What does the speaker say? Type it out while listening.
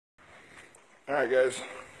Alright guys,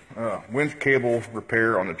 winch cable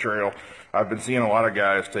repair on the trail. I've been seeing a lot of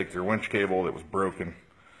guys take their winch cable that was broken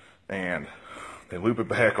and they loop it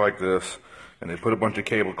back like this and they put a bunch of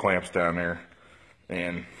cable clamps down there,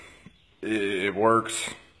 and it works.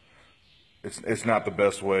 It's not the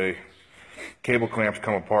best way. Cable clamps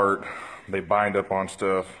come apart, they bind up on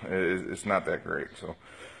stuff. It's not that great. So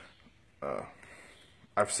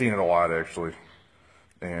I've seen it a lot actually.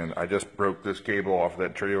 And I just broke this cable off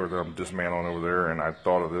that trailer that I'm dismantling over there, and I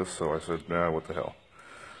thought of this, so I said, nah, what the hell.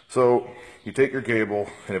 So you take your cable,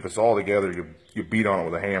 and if it's all together, you beat on it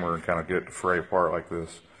with a hammer and kind of get it to fray apart like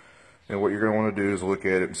this. And what you're going to want to do is look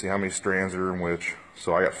at it and see how many strands are in which.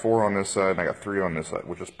 So I got 4 on this side, and I got 3 on this side,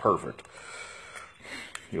 which is perfect.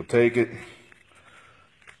 You'll take it,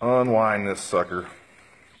 unwind this sucker.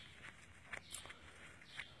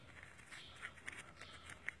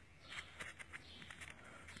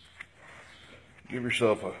 Give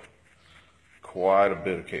yourself quite a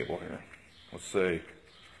bit of cable here. Let's say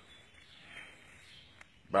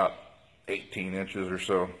about 18 inches or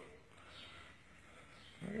so.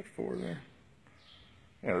 I got 4 there.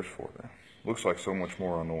 Yeah, there's 4 there. Looks like so much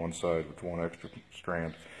more on the one side with 1 extra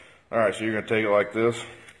strand. Alright, so you're going to take it like this.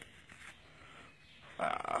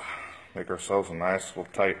 Make ourselves a nice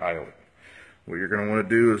little tight eyelet. What you're going to want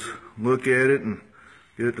to do is look at it and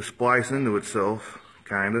get it to splice into itself,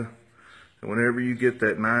 kind of. And whenever you get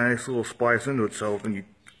that nice little splice into itself, and you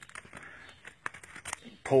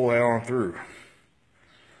pull that on through.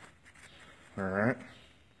 Alright.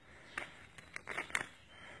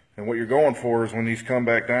 And what you're going for is when these come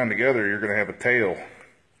back down together, you're going to have a tail.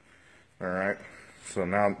 Alright. So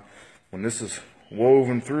now, when this is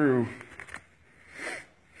woven through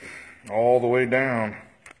all the way down,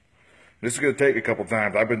 this is going to take a couple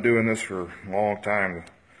times. I've been doing this for a long time.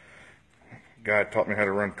 The guy taught me how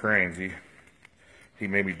to run cranes. He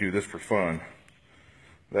made me do this for fun.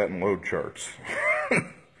 That and load charts.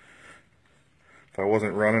 If I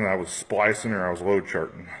wasn't running, I was splicing or I was load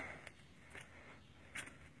charting.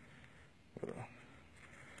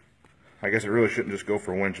 I guess it really shouldn't just go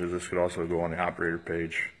for winches. This could also go on the operator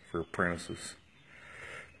page for apprentices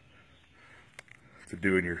to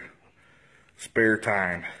do in your spare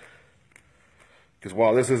time. Because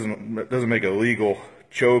while this doesn't make a legal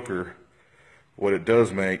choker, what it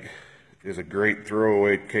does make is a great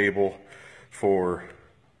throwaway cable for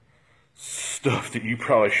stuff that you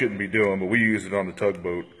probably shouldn't be doing, but we use it on the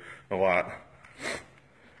tugboat a lot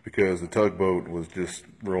because the tugboat was just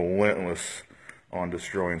relentless on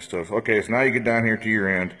destroying stuff. Okay, so now you get down here to your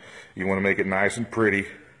end. You want to make it nice and pretty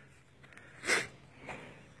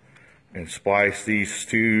and splice these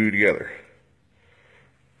 2 together.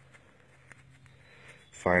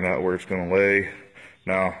 Find out where it's going to lay.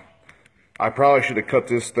 Now, I probably should have cut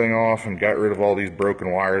this thing off and got rid of all these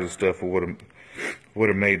broken wires and stuff. It would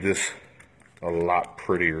have made this a lot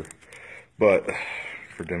prettier. But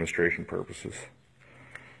for demonstration purposes,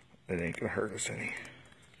 it ain't gonna hurt us any.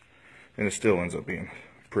 And it still ends up being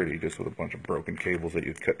pretty, just with a bunch of broken cables that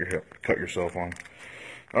you'd cut yourself on.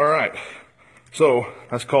 All right, so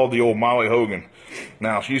that's called the old Molly Hogan.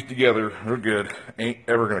 Now she's together, real good, ain't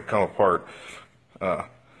ever gonna come apart.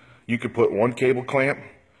 You could put 1 cable clamp,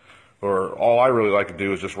 or all I really like to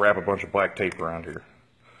do is just wrap a bunch of black tape around here.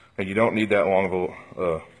 And you don't need that long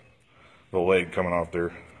of a leg coming off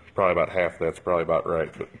there. Probably about half that's probably about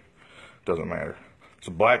right, but it doesn't matter.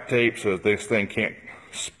 So black tape so that this thing can't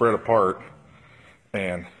spread apart,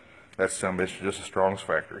 and that's some bitch just as strong as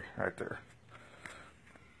factory right there.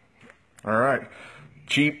 Alright,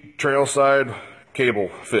 cheap trail side cable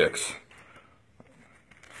fix.